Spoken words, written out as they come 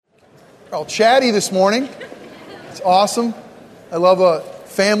all chatty this morning. It's awesome. I love a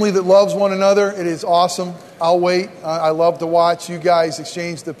family that loves one another. It is awesome. I'll wait. I love to watch you guys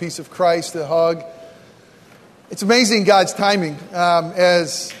exchange the peace of Christ, the hug. It's amazing God's timing.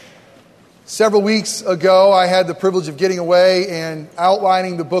 As several weeks ago, I had the privilege of getting away and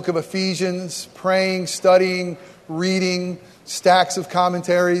outlining the book of Ephesians, praying, studying, reading, stacks of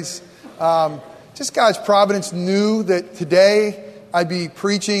commentaries. Just God's providence knew that today I'd be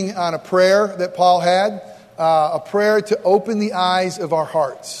preaching on a prayer that Paul had, a prayer to open the eyes of our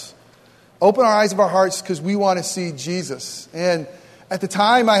hearts. Open our eyes of our hearts because we want to see Jesus. And at the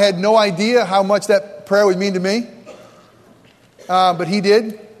time, I had no idea how much that prayer would mean to me. But he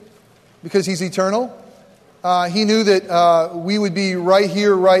did, because he's eternal. He knew that we would be right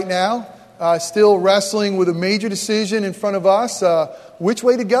here, right now, still wrestling with a major decision in front of us, which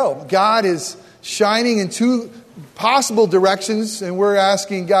way to go. God is shining in two possible directions, and we're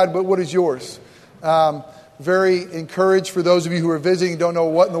asking God, but what is yours? Very encouraged for those of you who are visiting and don't know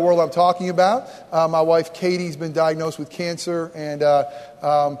what in the world I'm talking about. My wife Katie's been diagnosed with cancer, and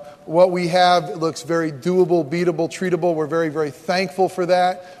what we have looks very doable, beatable, treatable. We're very, very thankful for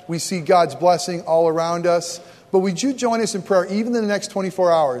that. We see God's blessing all around us. But would you join us in prayer, even in the next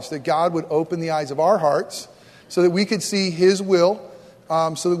 24 hours, that God would open the eyes of our hearts so that we could see His will,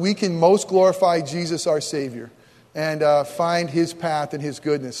 so that we can most glorify Jesus, our Savior, and find His path and His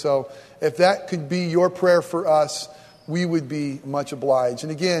goodness. So if that could be your prayer for us, we would be much obliged.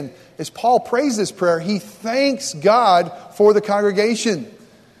 And again, as Paul prays this prayer, he thanks God for the congregation.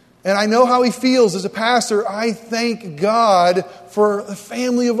 And I know how he feels as a pastor. I thank God for the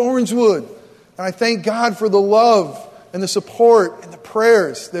family of Orangewood. And I thank God for the love and the support and the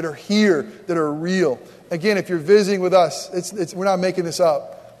prayers that are here, that are real. Again, if you're visiting with us, we're not making this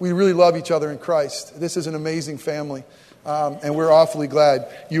up. We really love each other in Christ. This is an amazing family, and we're awfully glad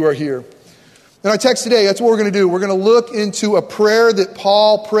you are here. In our text today, that's what we're going to do. We're going to look into a prayer that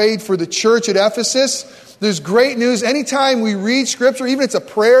Paul prayed for the church at Ephesus. There's great news. Anytime we read Scripture, even if it's a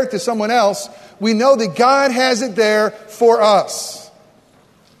prayer to someone else, we know that God has it there for us.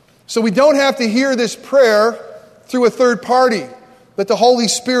 So we don't have to hear this prayer through a third party, but the Holy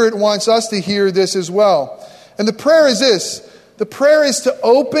Spirit wants us to hear this as well. And the prayer is this. The prayer is to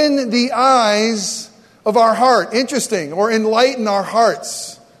open the eyes of our heart. Interesting. Or enlighten our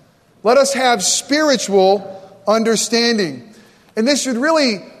hearts. Let us have spiritual understanding. And this should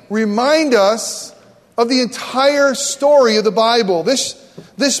really remind us of the entire story of the Bible.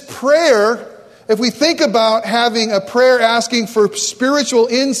 This prayer, if we think about having a prayer asking for spiritual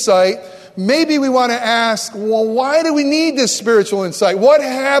insight, maybe we want to ask, well, why do we need this spiritual insight? What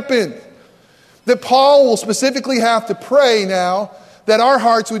happened that Paul will specifically have to pray now that our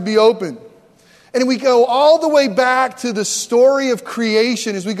hearts would be open? And we go all the way back to the story of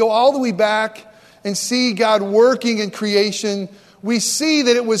creation. As we go all the way back and see God working in creation, we see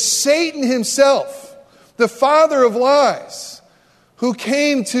that it was Satan himself, the father of lies, who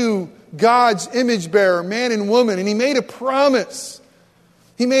came to God's image bearer, man and woman, and he made a promise.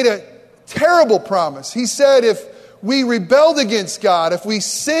 He made a terrible promise. He said if we rebelled against God, if we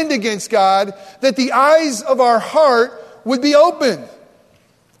sinned against God, that the eyes of our heart would be opened.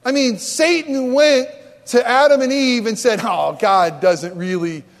 I mean, Satan went to Adam and Eve and said, oh, God doesn't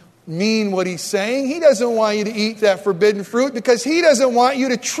really mean what he's saying. He doesn't want you to eat that forbidden fruit because he doesn't want you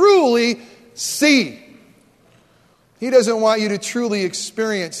to truly see. He doesn't want you to truly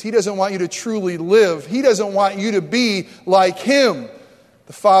experience. He doesn't want you to truly live. He doesn't want you to be like him.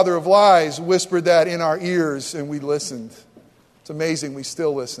 The father of lies whispered that in our ears and we listened. It's amazing we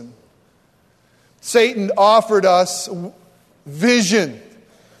still listen. Satan offered us vision.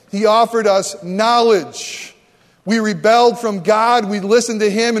 He offered us knowledge. We rebelled from God. We listened to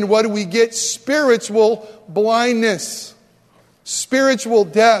him. And what do we get? Spiritual blindness. Spiritual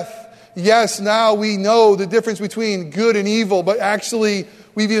death. Yes, now we know the difference between good and evil. But actually,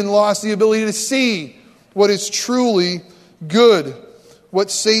 we've even lost the ability to see what is truly good.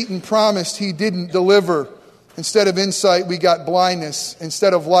 What Satan promised, he didn't deliver. Instead of insight, we got blindness.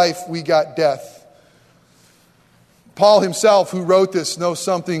 Instead of life, we got death. Paul himself, who wrote this, knows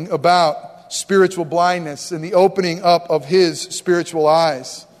something about spiritual blindness and the opening up of his spiritual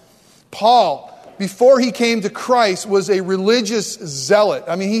eyes. Paul, before he came to Christ, was a religious zealot.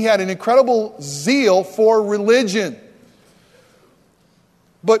 I mean, he had an incredible zeal for religion.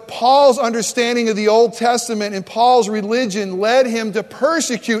 But Paul's understanding of the Old Testament and Paul's religion led him to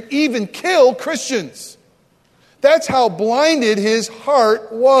persecute, even kill Christians. That's how blinded his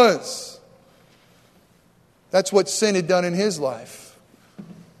heart was. That's what sin had done in his life.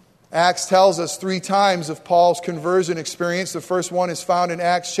 Acts tells us 3 times of Paul's conversion experience. The first one is found in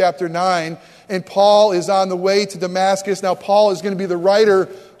Acts chapter 9. And Paul is on the way to Damascus. Now, Paul is going to be the writer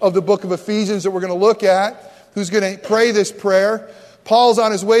of the book of Ephesians that we're going to look at, who's going to pray this prayer. Paul's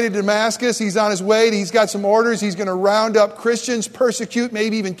on his way to Damascus. He's on his way. He's got some orders. He's going to round up Christians, persecute,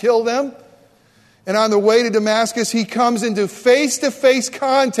 maybe even kill them. And on the way to Damascus, he comes into face-to-face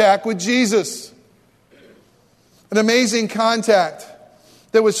contact with Jesus. An amazing contact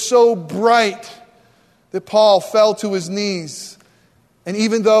that was so bright that Paul fell to his knees. And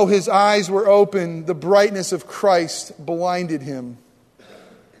even though his eyes were open, the brightness of Christ blinded him.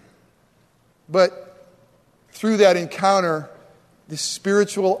 But through that encounter, the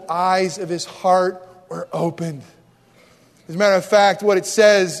spiritual eyes of his heart were opened. As a matter of fact, what it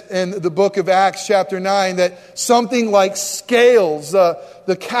says in the book of Acts chapter 9, that something like scales,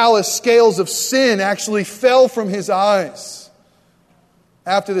 the callous scales of sin actually fell from his eyes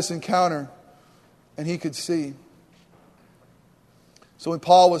after this encounter, and he could see. So when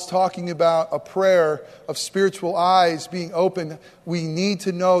Paul was talking about a prayer of spiritual eyes being opened, we need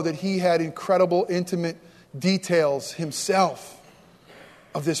to know that he had incredible, intimate details himself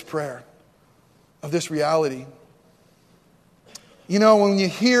of this prayer, of this reality. You know, when you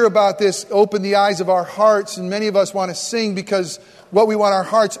hear about this, open the eyes of our hearts, and many of us want to sing because what we want our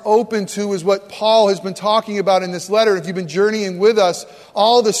hearts open to is what Paul has been talking about in this letter. If you've been journeying with us,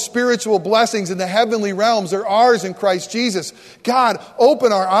 all the spiritual blessings in the heavenly realms are ours in Christ Jesus. God,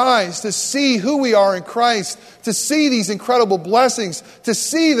 open our eyes to see who we are in Christ, to see these incredible blessings, to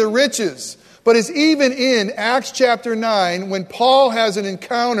see the riches. But it's even in Acts chapter 9 when Paul has an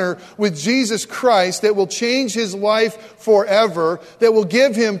encounter with Jesus Christ that will change his life forever, that will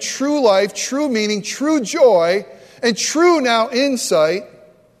give him true life, true meaning, true joy, and true now insight.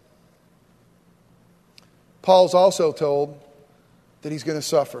 Paul's also told that he's going to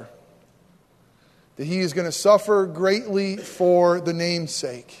suffer. That he is going to suffer greatly for the name's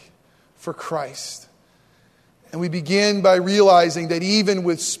sake, for Christ. And we begin by realizing that even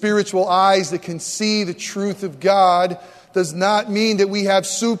with spiritual eyes that can see the truth of God does not mean that we have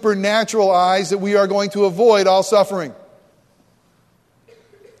supernatural eyes that we are going to avoid all suffering.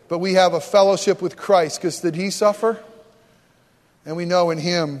 But we have a fellowship with Christ, because did he suffer? And we know in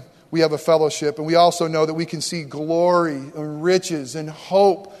him we have a fellowship. And we also know that we can see glory and riches and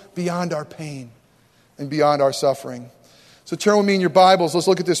hope beyond our pain and beyond our suffering. So turn with me in your Bibles. Let's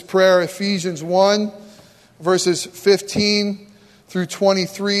look at this prayer, Ephesians 1. Verses 15 through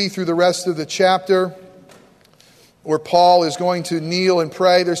 23 through the rest of the chapter, where Paul is going to kneel and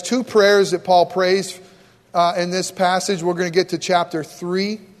pray. There's 2 prayers that Paul prays in this passage. We're going to get to chapter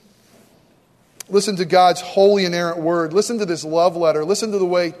 3. Listen to God's holy inerrant word. Listen to this love letter. Listen to the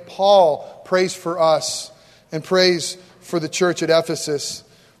way Paul prays for us and prays for the church at Ephesus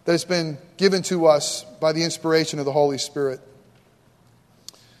that has been given to us by the inspiration of the Holy Spirit.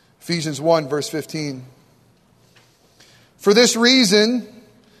 Ephesians 1, verse 15. For this reason,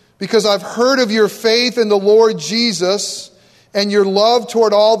 because I've heard of your faith in the Lord Jesus and your love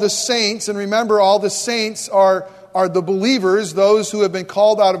toward all the saints, and remember, all the saints are the believers, those who have been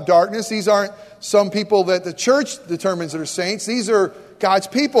called out of darkness. These aren't some people that the church determines that are saints. These are God's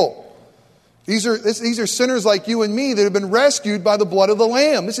people. These are sinners like you and me that have been rescued by the blood of the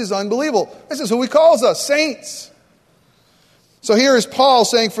Lamb. This is unbelievable. This is who he calls us, saints. So here is Paul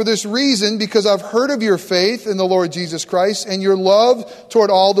saying, for this reason, because I've heard of your faith in the Lord Jesus Christ and your love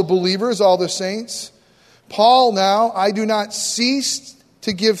toward all the believers, all the saints. Paul now, I do not cease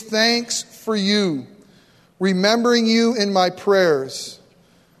to give thanks for you, remembering you in my prayers,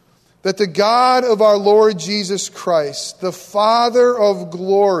 that the God of our Lord Jesus Christ, the Father of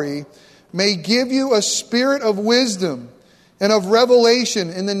glory, may give you a spirit of wisdom and of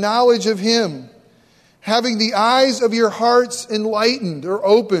revelation in the knowledge of him, having the eyes of your hearts enlightened or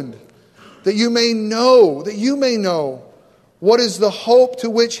opened, that you may know what is the hope to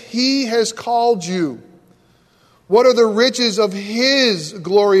which he has called you. What are the riches of his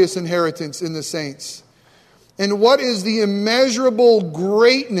glorious inheritance in the saints? And what is the immeasurable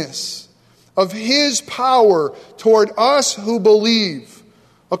greatness of his power toward us who believe,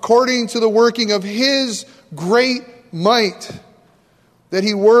 according to the working of his great might, that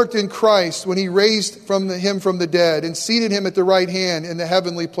he worked in Christ when he raised him from the dead and seated him at the right hand in the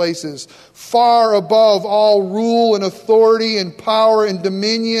heavenly places, far above all rule and authority and power and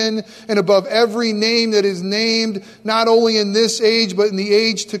dominion, and above every name that is named, not only in this age, but in the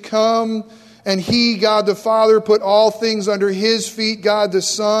age to come. And he, God the Father, put all things under his feet, God the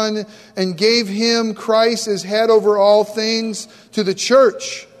Son, and gave him, Christ, as head over all things, to the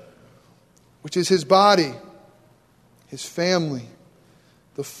church, which is his body, his family,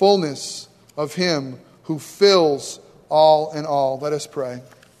 the fullness of Him who fills all in all. Let us pray.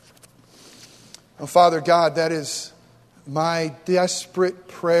 Oh, Father God, that is my desperate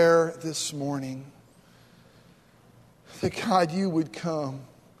prayer this morning. That God, you would come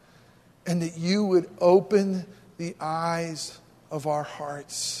and that you would open the eyes of our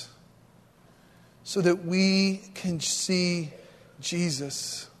hearts so that we can see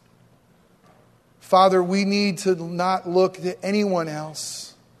Jesus. Father, we need to not look to anyone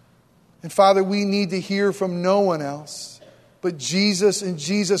else. And Father, we need to hear from no one else but Jesus and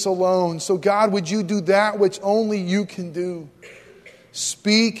Jesus alone. So God, would you do that which only you can do?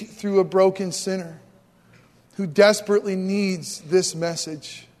 Speak through a broken sinner who desperately needs this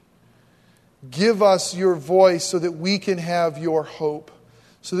message. Give us your voice so that we can have your hope,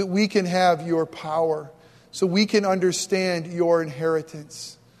 so that we can have your power, so we can understand your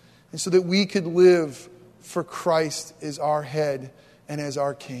inheritance, and so that we could live for Christ as our head and as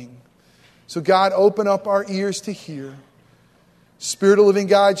our King. So God, open up our ears to hear. Spirit of living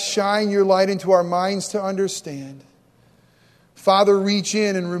God, shine your light into our minds to understand. Father, reach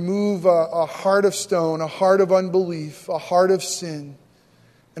in and remove a heart of stone, a heart of unbelief, a heart of sin,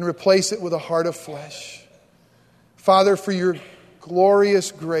 and replace it with a heart of flesh. Father, for your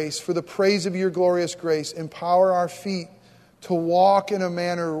glorious grace, for the praise of your glorious grace, empower our feet to walk in a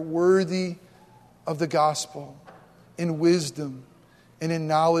manner worthy of the gospel, in wisdom and in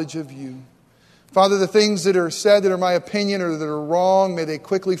knowledge of you. Father, the things that are said that are my opinion or that are wrong, may they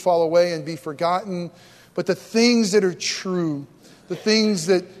quickly fall away and be forgotten. But the things that are true, the things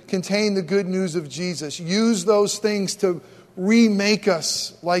that contain the good news of Jesus, use those things to remake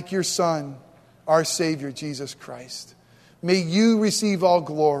us like your Son, our Savior, Jesus Christ. May you receive all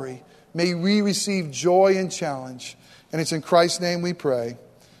glory. May we receive joy and challenge. And it's in Christ's name we pray.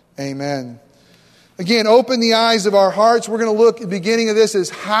 Amen. Again, open the eyes of our hearts. We're going to look at the beginning of this as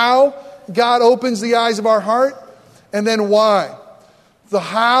how God opens the eyes of our heart, and then why. The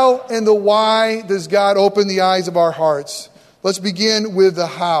how and the why does God open the eyes of our hearts. Let's begin with the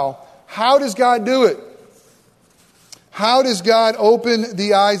how. How does God do it? How does God open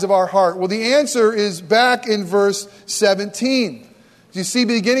the eyes of our heart? Well, the answer is back in verse 17. You see,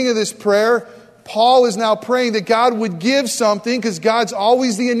 the beginning of this prayer, Paul is now praying that God would give something, because God's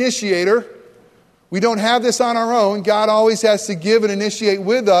always the initiator. We don't have this on our own. God always has to give and initiate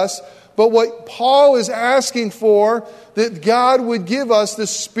with us. But what Paul is asking for, that God would give us the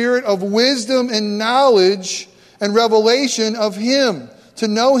spirit of wisdom and knowledge and revelation of Him, to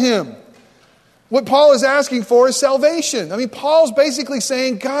know Him. What Paul is asking for is salvation. I mean, Paul's basically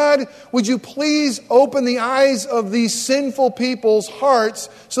saying, God, would you please open the eyes of these sinful people's hearts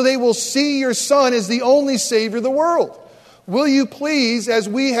so they will see your Son as the only Savior of the world? Will you please, as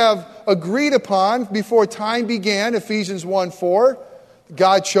we have agreed upon before time began, Ephesians 1:4,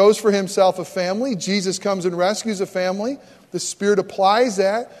 God chose for Himself a family. Jesus comes and rescues a family. The Spirit applies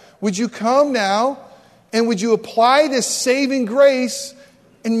that. Would you come now and would you apply this saving grace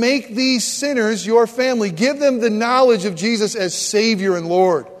and make these sinners your family? Give them the knowledge of Jesus as Savior and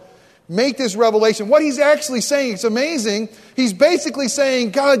Lord. Make this revelation. What he's actually saying, it's amazing. He's basically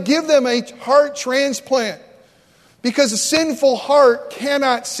saying, God, give them a heart transplant. Because a sinful heart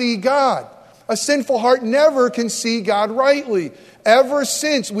cannot see God. A sinful heart never can see God rightly. Ever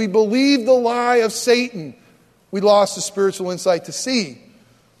since we believed the lie of Satan, we lost the spiritual insight to see.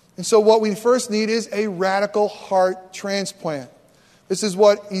 And so what we first need is a radical heart transplant. This is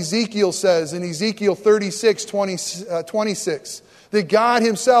what Ezekiel says in Ezekiel 36:26. That God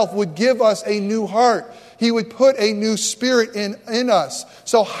Himself would give us a new heart. He would put a new spirit in us.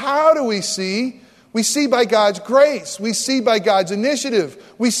 So how do we see? We see by God's grace. We see by God's initiative.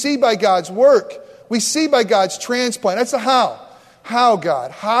 We see by God's work. We see by God's transplant. That's the how. How,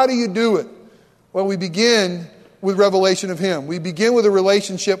 God? How do you do it? Well, we begin with revelation of Him. We begin with a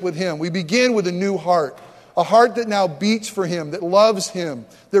relationship with Him. We begin with a new heart. A heart that now beats for Him, that loves Him,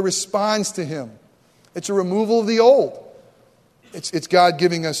 that responds to Him. It's a removal of the old. It's God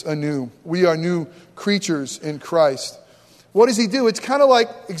giving us a new. We are new creatures in Christ. What does He do? It's kind of like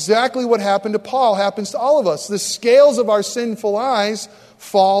exactly what happened to Paul happens to all of us. The scales of our sinful eyes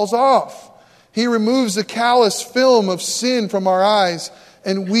falls off. He removes the callous film of sin from our eyes,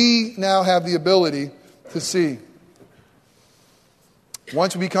 and we now have the ability to see.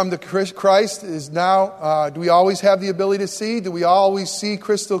 Once we come to Christ, do we always have the ability to see? Do we always see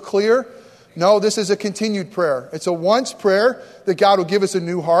crystal clear? No, this is a continued prayer. It's a once prayer that God will give us a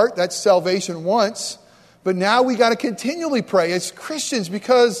new heart. That's salvation once. But now we got to continually pray as Christians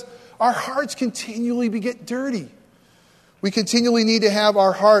because our hearts continually get dirty. We continually need to have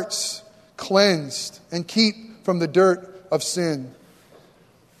our hearts cleansed and keep from the dirt of sin.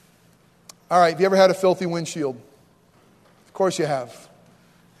 All right, have you ever had a filthy windshield? Of course you have.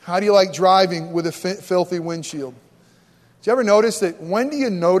 How do you like driving with a filthy windshield? Did you ever notice that when do you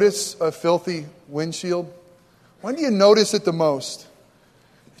notice a filthy windshield? When do you notice it the most?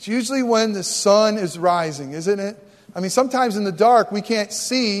 It's usually when the sun is rising, isn't it? I mean, sometimes in the dark we can't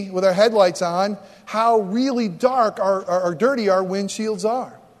see with our headlights on how really dark or dirty our windshields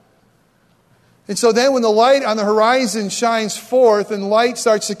are. And so then when the light on the horizon shines forth and light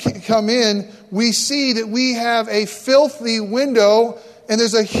starts to come in, we see that we have a filthy window and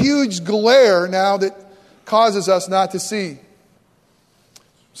there's a huge glare now that causes us not to see.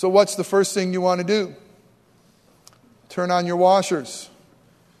 So what's the first thing you want to do? Turn on your washers.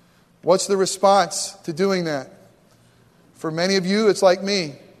 What's the response to doing that? For many of you, it's like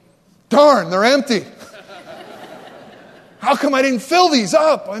me. Darn, they're empty. How come I didn't fill these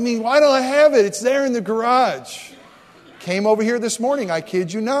up? I mean, why don't I have it? It's there in the garage. Came over here this morning. I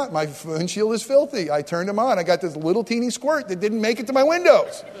kid you not. My windshield is filthy. I turned them on. I got this little teeny squirt that didn't make it to my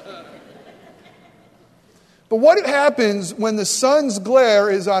windows. But what happens when the sun's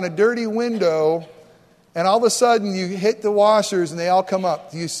glare is on a dirty window and all of a sudden you hit the washers and they all come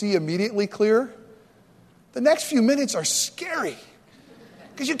up? Do you see immediately clear? The next few minutes are scary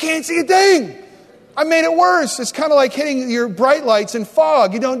because you can't see a thing. I made it worse. It's kind of like hitting your bright lights in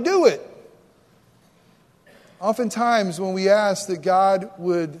fog. You don't do it. Oftentimes when we ask that God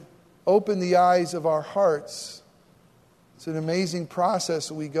would open the eyes of our hearts, it's an amazing process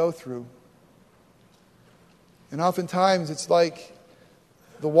that we go through. And oftentimes it's like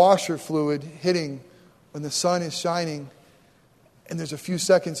the washer fluid hitting when the sun is shining and there's a few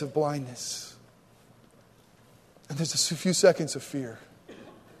seconds of blindness. And there's a few seconds of fear.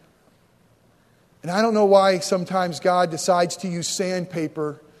 And I don't know why sometimes God decides to use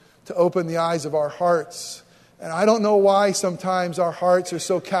sandpaper to open the eyes of our hearts. And I don't know why sometimes our hearts are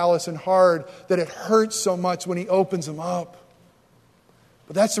so callous and hard that it hurts so much when He opens them up.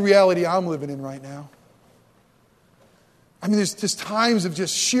 But that's the reality I'm living in right now. I mean, there's just times of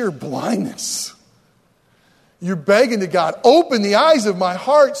just sheer blindness. You're begging to God, open the eyes of my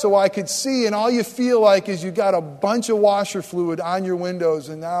heart so I could see. And all you feel like is you got a bunch of washer fluid on your windows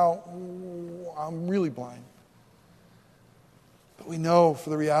and now I'm really blind. But we know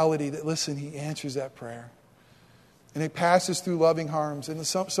for the reality that, listen, He answers that prayer. And it passes through loving arms. And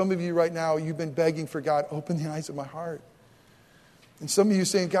some of you right now, you've been begging for God, open the eyes of my heart. And some of you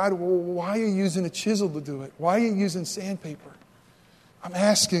saying, God, well, why are you using a chisel to do it? Why are you using sandpaper? I'm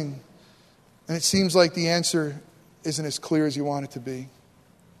asking. And it seems like the answer isn't as clear as you want it to be.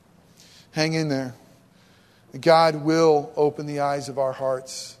 Hang in there. God will open the eyes of our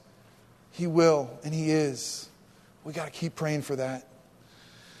hearts. He will, and He is. We got to keep praying for that.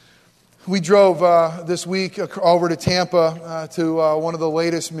 We drove this week over to Tampa to one of the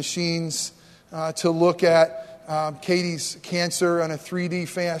latest machines to look at Katie's cancer in a 3D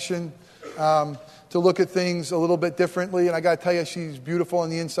fashion, to look at things a little bit differently. And I got to tell you, she's beautiful on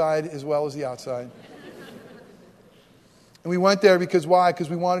the inside as well as the outside. And we went there because why? Because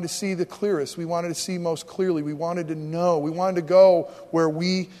we wanted to see the clearest. We wanted to see most clearly. We wanted to know. We wanted to go where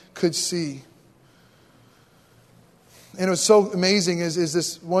we could see. And it was so amazing is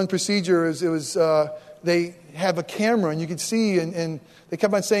this one procedure, they have a camera and you could see and they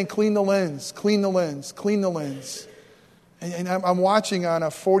kept on saying, clean the lens, clean the lens, clean the lens. And I'm watching on a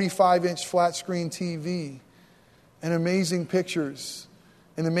 45-inch flat screen TV and amazing pictures,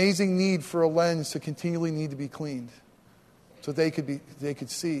 an amazing need for a lens to continually need to be cleaned so they could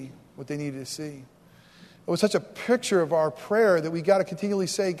see what they needed to see. It was such a picture of our prayer that we got to continually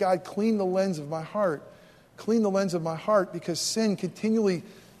say, God, clean the lens of my heart. Clean the lens of my heart because sin continually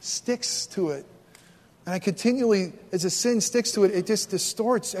sticks to it. And I continually, as the sin sticks to it, it just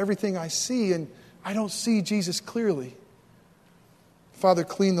distorts everything I see and I don't see Jesus clearly. Father,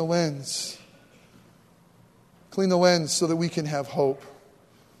 clean the lens. Clean the lens so that we can have hope.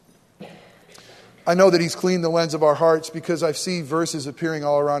 I know that He's cleaned the lens of our hearts because I see verses appearing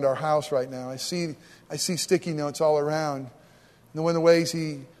all around our house right now. I see sticky notes all around. And one of the ways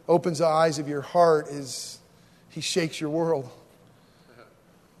He opens the eyes of your heart is He shakes your world.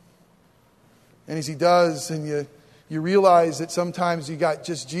 And as He does, and you realize that sometimes you got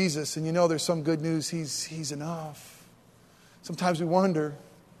just Jesus, and you know there's some good news, He's enough. Sometimes we wonder.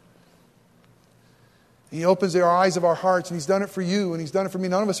 He opens the eyes of our hearts, and He's done it for you, and He's done it for me.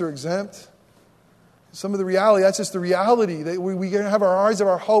 None of us are exempt. Some of the reality, that's just the reality. That we're going to have our eyes of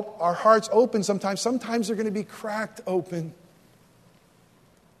our hope, our hearts open sometimes. Sometimes they're going to be cracked open.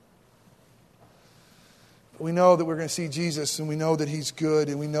 But we know that we're going to see Jesus, and we know that He's good,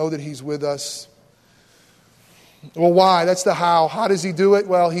 and we know that He's with us. Well, why? That's the how. How does he do it?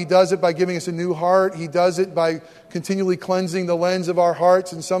 Well, he does it by giving us a new heart. He does it by continually cleansing the lens of our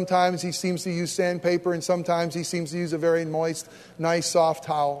hearts. And sometimes he seems to use sandpaper, and sometimes he seems to use a very moist, nice, soft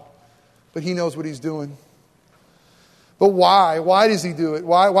towel. But he knows what he's doing. But why? Why does he do it?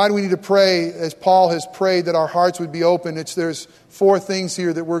 Why do we need to pray as Paul has prayed that our hearts would be open? There's 4 things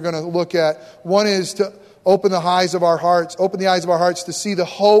here that we're going to look at. One is to open the eyes of our hearts to see the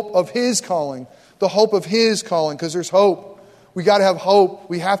hope of his calling. The hope of his calling, because there's hope. We got to have hope.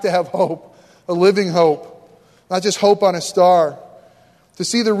 We have to have hope. A living hope. Not just hope on a star. To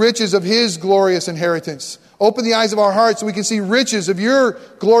see the riches of his glorious inheritance. Open the eyes of our hearts so we can see riches of your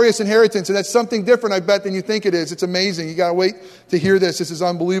glorious inheritance. And that's something different, I bet, than you think it is. It's amazing. You got to wait to hear this. This is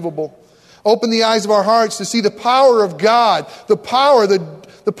unbelievable. Open the eyes of our hearts to see the power of God. The power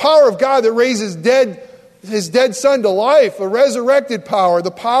of God that raises his dead son to life. A resurrected power.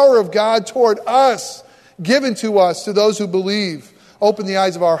 The power of God toward us. Given to us, to those who believe. Open the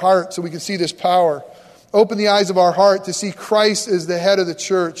eyes of our heart so we can see this power. Open the eyes of our heart to see Christ as the head of the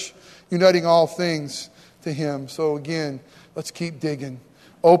church. Uniting all things to him. So again, let's keep digging.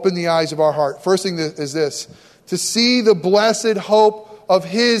 Open the eyes of our heart. First thing is this. To see the blessed hope of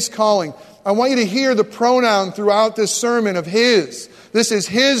his calling. I want you to hear the pronoun throughout this sermon of his. This is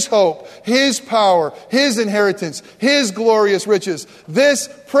his hope, his power, his inheritance, his glorious riches. This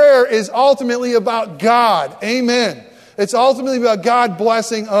prayer is ultimately about God. Amen. It's ultimately about God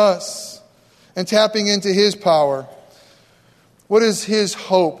blessing us and tapping into his power. What is his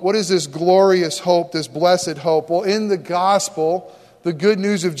hope? What is this glorious hope, this blessed hope? Well, in the gospel, the good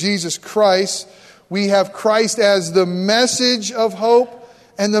news of Jesus Christ, we have Christ as the message of hope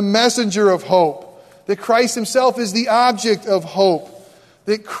and the messenger of hope. That Christ himself is the object of hope.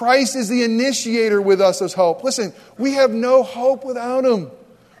 That Christ is the initiator with us as hope. Listen, we have no hope without him.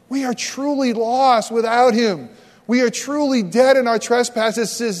 We are truly lost without him. We are truly dead in our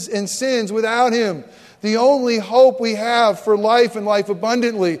trespasses and sins without him. The only hope we have for life and life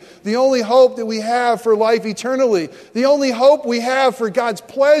abundantly. The only hope that we have for life eternally. The only hope we have for God's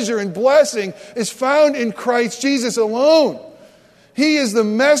pleasure and blessing is found in Christ Jesus alone. He is the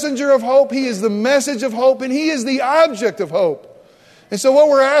messenger of hope. He is the message of hope. And he is the object of hope. And so what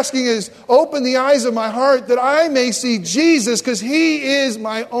we're asking is, open the eyes of my heart that I may see Jesus, because he is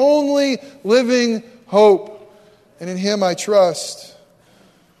my only living hope. And in him I trust.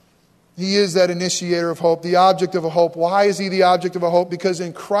 He is that initiator of hope, the object of a hope. Why is he the object of a hope? Because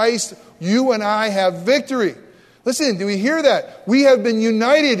in Christ, you and I have victory. Listen, do we hear that? We have been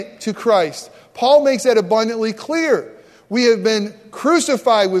united to Christ. Paul makes that abundantly clear. We have been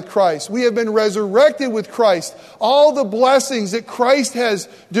crucified with Christ. We have been resurrected with Christ. All the blessings that Christ has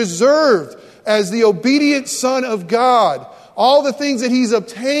deserved as the obedient Son of God. All the things that he's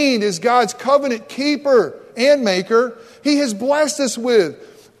obtained as God's covenant keeper and maker, he has blessed us with.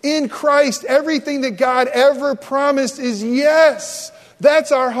 In Christ, everything that God ever promised is yes.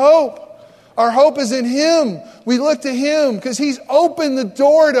 That's our hope. Our hope is in him. We look to him because he's opened the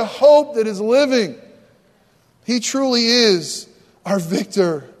door to hope that is living. He truly is our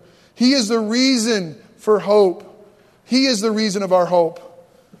victor. He is the reason for hope. He is the reason of our hope.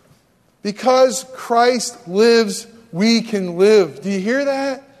 Because Christ lives, we can live. Do you hear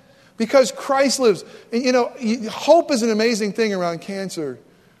that? Because Christ lives. And hope is an amazing thing around cancer.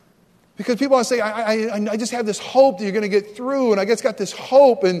 Because people want to say, I just have this hope that you're going to get through, and I just got this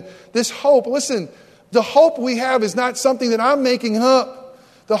hope, and this hope. Listen, the hope we have is not something that I'm making up.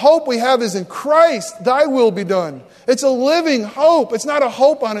 The hope we have is in Christ, thy will be done. It's a living hope. It's not a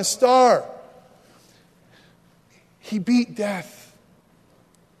hope on a star. He beat death.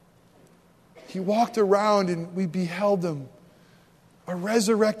 He walked around and we beheld him. A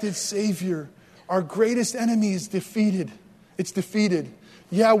resurrected Savior. Our greatest enemy is defeated. It's defeated.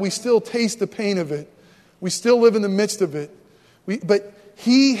 Yeah, we still taste the pain of it. We still live in the midst of it. But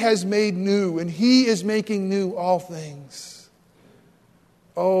he has made new, and he is making new all things.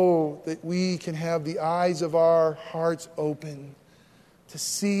 Oh, that we can have the eyes of our hearts open to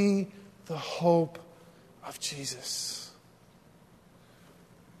see the hope of Jesus.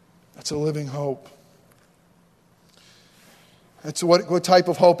 That's a living hope. That's what type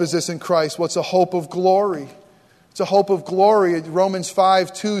of hope is this in Christ? What's a hope of glory? It's a hope of glory. Romans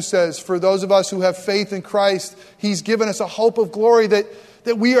 5:2 says, for those of us who have faith in Christ, he's given us a hope of glory that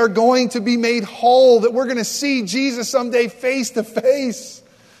we are going to be made whole, that we're going to see Jesus someday face to face,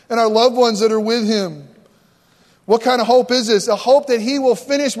 and our loved ones that are with him. What kind of hope is this? A hope that he will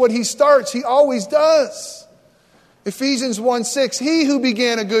finish what he starts. He always does. Ephesians 1:6, he who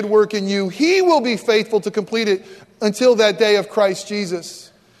began a good work in you, he will be faithful to complete it until that day of Christ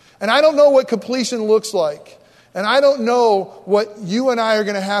Jesus. And I don't know what completion looks like. And I don't know what you and I are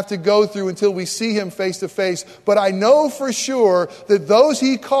going to have to go through until we see him face to face. But I know for sure that those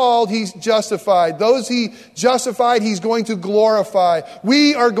he called, he's justified. Those he justified, he's going to glorify.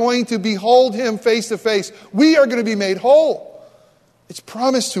 We are going to behold him face to face. We are going to be made whole. It's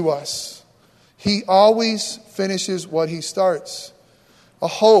promised to us. He always finishes what he starts. A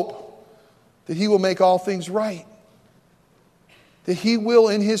hope that he will make all things right. That he will,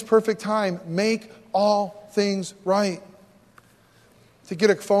 in his perfect time, make all things right. To get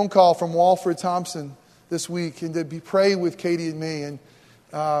a phone call from Walford Thompson this week and to pray with Katie and me. And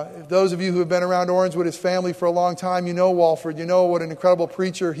those of you who have been around Orangewood, his family for a long time, you know Walford. You know what an incredible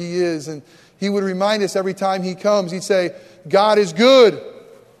preacher he is. And he would remind us every time he comes, he'd say, God is good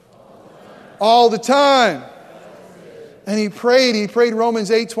all the time. And he prayed Romans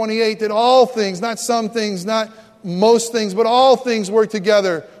 8:28 that all things, not some things, not most things, but all things work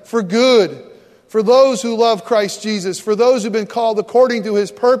together for good. For those who love Christ Jesus, for those who've been called according to his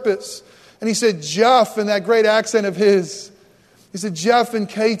purpose. And he said, Jeff, in that great accent of his, he said, Jeff and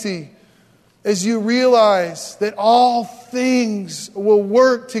Katie, as you realize that all things will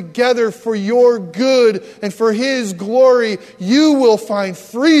work together for your good and for his glory, you will find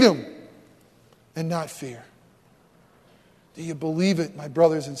freedom and not fear. Do you believe it, my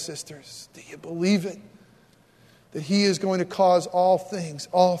brothers and sisters? Do you believe it? That he is going to cause all things,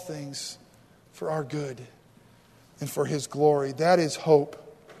 for our good and for his glory. That is hope.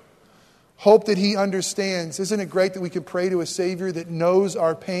 Hope that he understands. Isn't it great that we can pray to a Savior that knows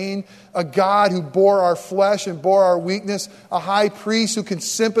our pain? A God who bore our flesh and bore our weakness. A high priest who can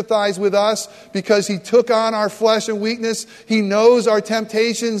sympathize with us because he took on our flesh and weakness. He knows our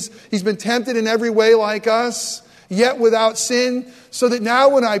temptations. He's been tempted in every way like us, yet without sin. So that now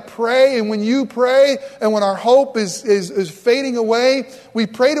when I pray and when you pray and when our hope is fading away, we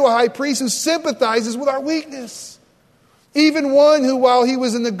pray to a high priest who sympathizes with our weakness. Even one who, while he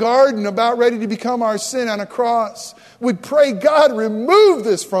was in the garden about ready to become our sin on a cross, would pray, God, remove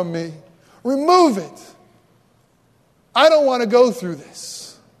this from me. Remove it. I don't want to go through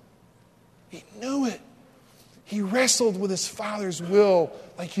this. He knew it. He wrestled with his Father's will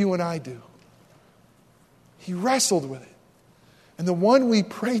like you and I do. He wrestled with it. And the one we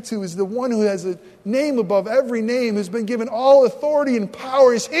pray to is the one who has a name above every name, who's been given all authority and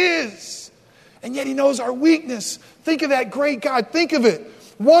power is his. And yet he knows our weakness. Think of that great God. Think of it.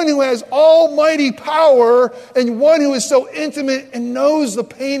 One who has almighty power and one who is so intimate and knows the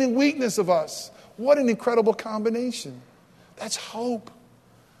pain and weakness of us. What an incredible combination. That's hope.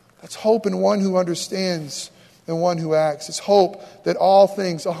 That's hope in one who understands and one who acts. It's hope that all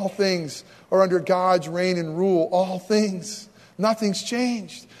things are under God's reign and rule. All things. Nothing's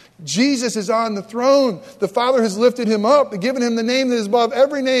changed. Jesus is on the throne. The Father has lifted him up and given him the name that is above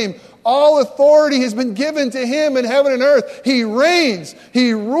every name. All authority has been given to him in heaven and earth. He reigns.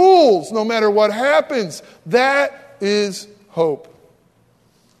 He rules no matter what happens. That is hope.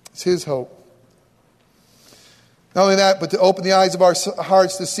 It's his hope. Not only that, but to open the eyes of our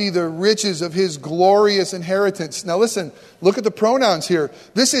hearts to see the riches of his glorious inheritance. Now listen, look at the pronouns here.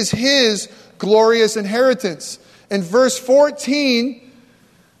 This is his glorious inheritance. In verse 14,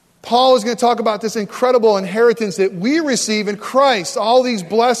 Paul is going to talk about this incredible inheritance that we receive in Christ. All these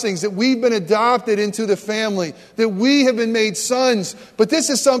blessings, that we've been adopted into the family, that we have been made sons. But this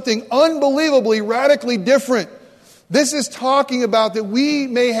is something unbelievably, radically different. This is talking about that we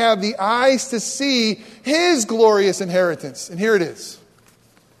may have the eyes to see his glorious inheritance. And here it is.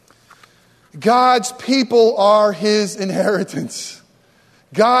 God's people are his inheritance.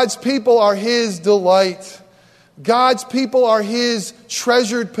 God's people are his delight. God's people are his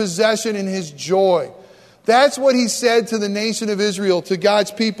treasured possession and his joy. That's what he said to the nation of Israel, to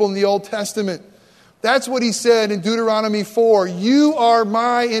God's people in the Old Testament. That's what he said in Deuteronomy 4. You are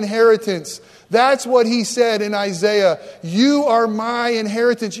my inheritance. That's what he said in Isaiah. You are my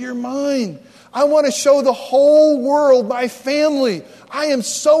inheritance. You're mine. I want to show the whole world my family. I am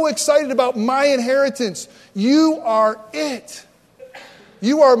so excited about my inheritance. You are it.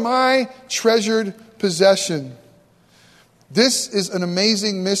 You are my treasured possession. This is an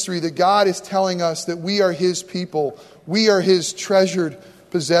amazing mystery that God is telling us that we are his people. We are his treasured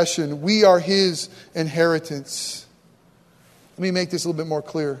possession. We are his inheritance. Let me make this a little bit more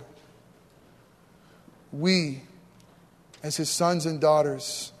clear. We, as his sons and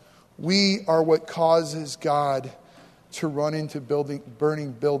daughters, we are what causes God to run into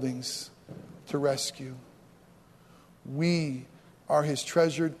burning buildings to rescue. We are his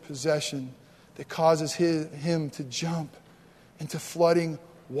treasured possession that causes him to jump into flooding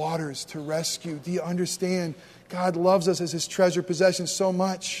waters to rescue. Do you understand? God loves us as his treasured possession so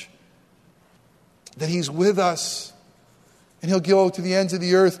much that He's with us, and He'll go to the ends of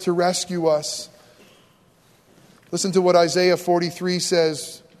the earth to rescue us. Listen to what Isaiah 43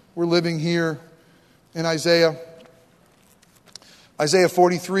 says. We're living here in Isaiah. Isaiah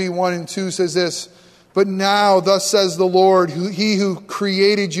 43, 1 and 2 says this, "But now, thus says the Lord, He who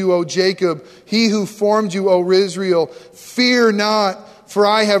created you, O Jacob, He who formed you, O Israel, fear not, for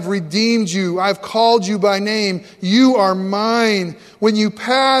I have redeemed you. I have called you by name. You are mine. When you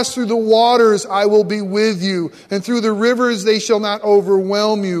pass through the waters, I will be with you. And through the rivers, they shall not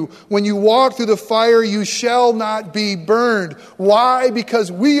overwhelm you. When you walk through the fire, you shall not be burned." Why?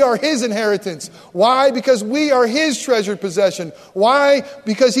 Because we are His inheritance. Why? Because we are His treasured possession. Why?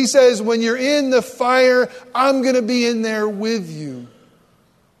 Because He says, when you're in the fire, I'm going to be in there with you.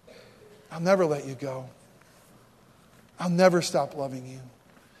 I'll never let you go. I'll never stop loving you.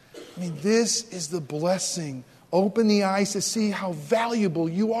 I mean, this is the blessing. Open the eyes to see how valuable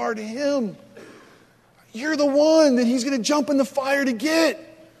you are to Him. You're the one that He's going to jump in the fire to get.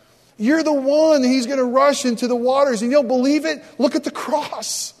 You're the one that He's going to rush into the waters. And you don't believe it? Look at the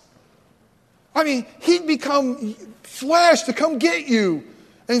cross. I mean, He'd become flesh to come get you.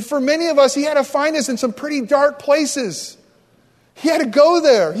 And for many of us, He had to find us in some pretty dark places. He had to go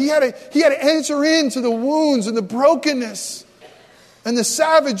there. He had to enter into the wounds and the brokenness and the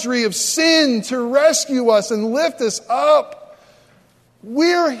savagery of sin to rescue us and lift us up.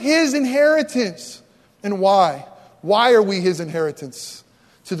 We're His inheritance. And why? Why are we His inheritance?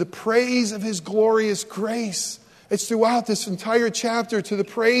 To the praise of His glorious grace. It's throughout this entire chapter, to the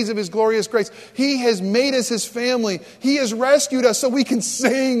praise of His glorious grace. He has made us His family. He has rescued us so we can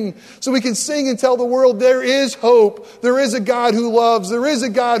sing. So we can sing and tell the world there is hope. There is a God who loves. There is a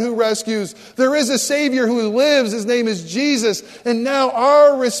God who rescues. There is a Savior who lives. His name is Jesus. And now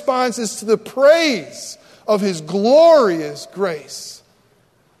our response is to the praise of His glorious grace.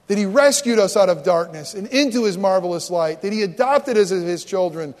 That He rescued us out of darkness and into His marvelous light. That He adopted us as His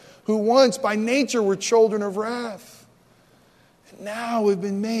children, who once by nature were children of wrath. And now we've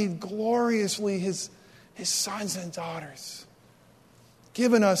been made gloriously His sons and daughters.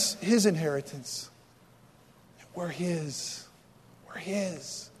 Given us His inheritance. And we're His. We're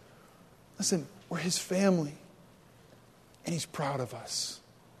His. Listen, we're His family. And He's proud of us.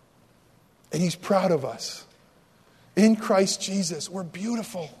 And He's proud of us. In Christ Jesus, we're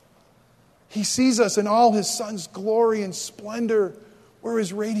beautiful. He sees us in all His Son's glory and splendor. We're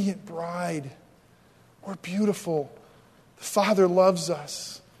His radiant bride. We're beautiful. The Father loves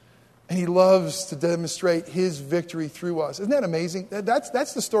us. And He loves to demonstrate His victory through us. Isn't that amazing?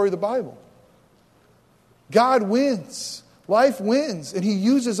 That's the story of the Bible. God wins. Life wins. And He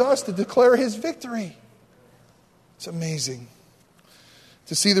uses us to declare His victory. It's amazing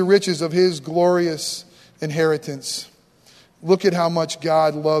to see the riches of His glorious inheritance. Look at how much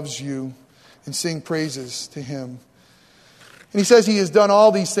God loves you and sing praises to Him. And He says He has done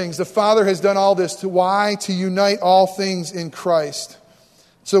all these things. The Father has done all this. To why? To unite all things in Christ.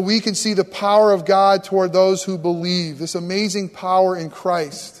 So we can see the power of God toward those who believe. This amazing power in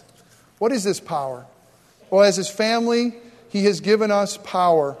Christ. What is this power? Well, as His family, He has given us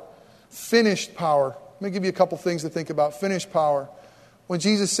power. Finished power. Let me give you a couple things to think about. Finished power. When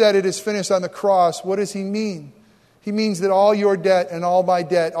Jesus said it is finished on the cross, what does He mean? He means that all your debt and all my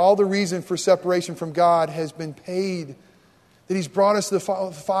debt, all the reason for separation from God has been paid. That He's brought us to the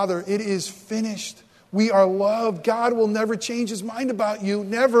Father. It is finished. We are loved. God will never change His mind about you.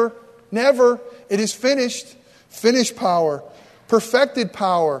 Never. Never. It is finished. Finished power. Perfected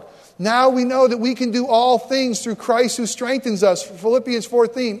power. Now we know that we can do all things through Christ who strengthens us. Philippians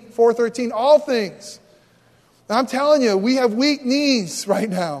 4:13. All things. And I'm telling you, we have weak knees right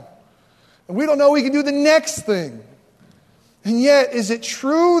now. And we don't know we can do the next thing. And yet, is it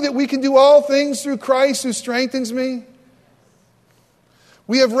true that we can do all things through Christ who strengthens me?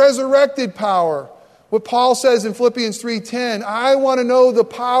 We have resurrected power. What Paul says in Philippians 3:10, I want to know the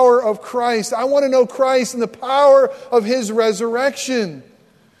power of Christ. I want to know Christ and the power of His resurrection.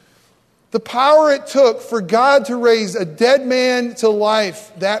 The power it took for God to raise a dead man to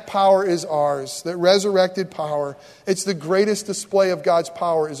life, that power is ours. That resurrected power. It's the greatest display of God's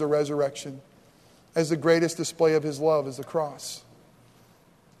power is a resurrection. As the greatest display of His love is the cross.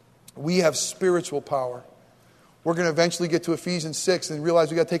 We have spiritual power. We're going to eventually get to Ephesians 6 and realize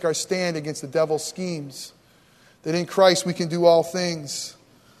we've got to take our stand against the devil's schemes. That in Christ we can do all things.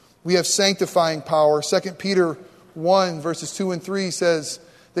 We have sanctifying power. 2 Peter 1 verses 2 and 3 says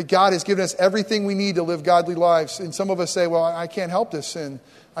that God has given us everything we need to live godly lives. And some of us say, well, I can't help this sin.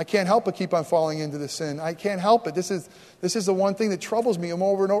 I can't help but keep on falling into this sin. I can't help it. This is the one thing that troubles me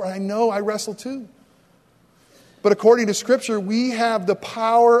over and over. And I know I wrestle too. But according to Scripture, we have the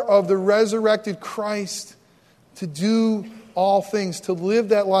power of the resurrected Christ to do all things, to live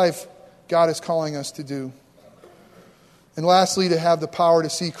that life God is calling us to do. And lastly, to have the power to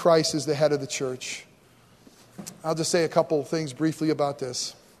see Christ as the head of the church. I'll just say a couple things briefly about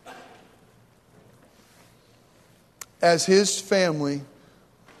this. As His family,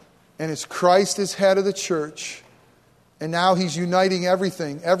 and as Christ is head of the church, and now He's uniting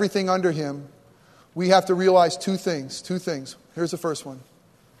everything under Him, we have to realize two things. Here's the first one.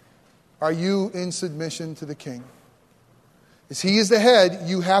 Are you in submission to the King? As He is the head,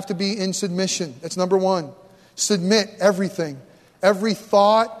 you have to be in submission. That's number one. Submit everything. Every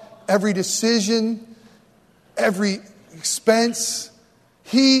thought, every decision, every expense.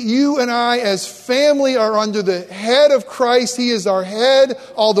 You and I as family are under the head of Christ. He is our head.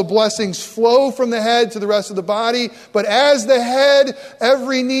 All the blessings flow from the head to the rest of the body. But as the head,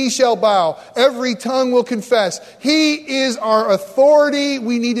 every knee shall bow. Every tongue will confess. He is our authority.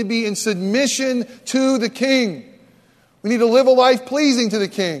 We need to be in submission to the King. We need to live a life pleasing to the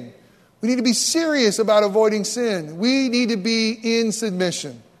King. We need to be serious about avoiding sin. We need to be in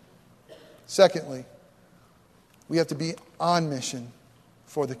submission. Secondly, we have to be on mission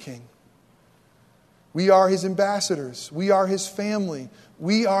for the King. We are His ambassadors. We are His family.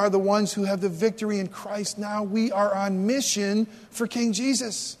 We are the ones who have the victory in Christ now. We are on mission for King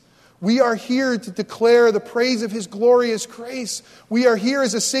Jesus. We are here to declare the praise of His glorious grace. We are here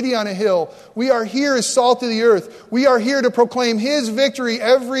as a city on a hill. We are here as salt of the earth. We are here to proclaim His victory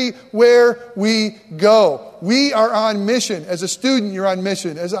everywhere we go. We are on mission. As a student, you're on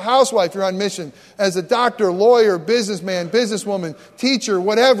mission. As a housewife, you're on mission. As a doctor, lawyer, businessman, businesswoman, teacher,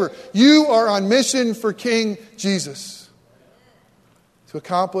 whatever, you are on mission for King Jesus to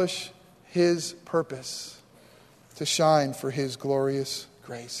accomplish His purpose, to shine for His glorious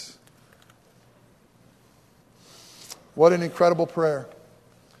grace. What an incredible prayer.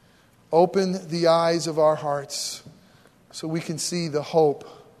 Open the eyes of our hearts so we can see the hope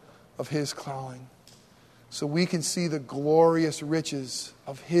of His calling. So we can see the glorious riches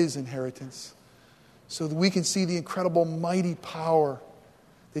of His inheritance. So that we can see the incredible mighty power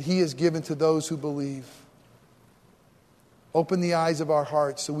that He has given to those who believe. Open the eyes of our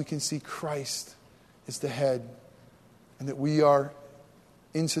hearts so we can see Christ as the head and that we are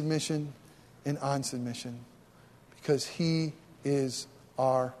in submission and on submission. Because He is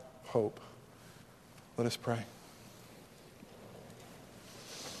our hope. Let us pray.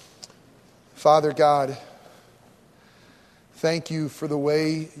 Father God, thank You for the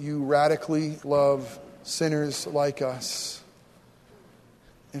way You radically love sinners like us.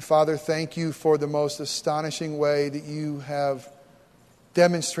 And Father, thank You for the most astonishing way that You have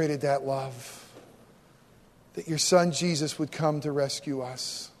demonstrated that love. That Your Son Jesus would come to rescue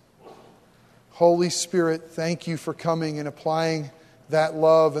us. Holy Spirit, thank You for coming and applying that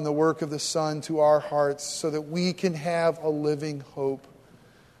love and the work of the Son to our hearts so that we can have a living hope.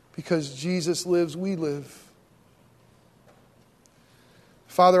 Because Jesus lives, we live.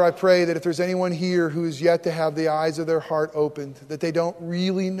 Father, I pray that if there's anyone here who is yet to have the eyes of their heart opened, that they don't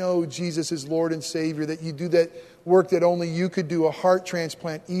really know Jesus as Lord and Savior, that You do that work that only You could do, a heart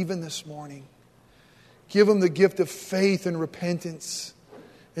transplant, even this morning. Give them the gift of faith and repentance.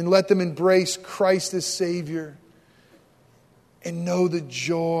 And let them embrace Christ as Savior and know the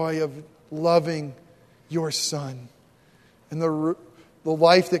joy of loving Your Son and the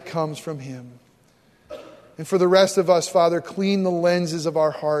life that comes from Him. And for the rest of us, Father, clean the lenses of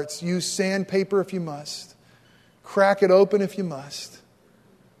our hearts. Use sandpaper if You must. Crack it open if You must.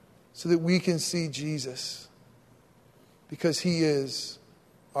 So that we can see Jesus. Because He is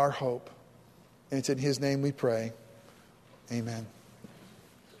our hope. And it's in His name we pray. Amen.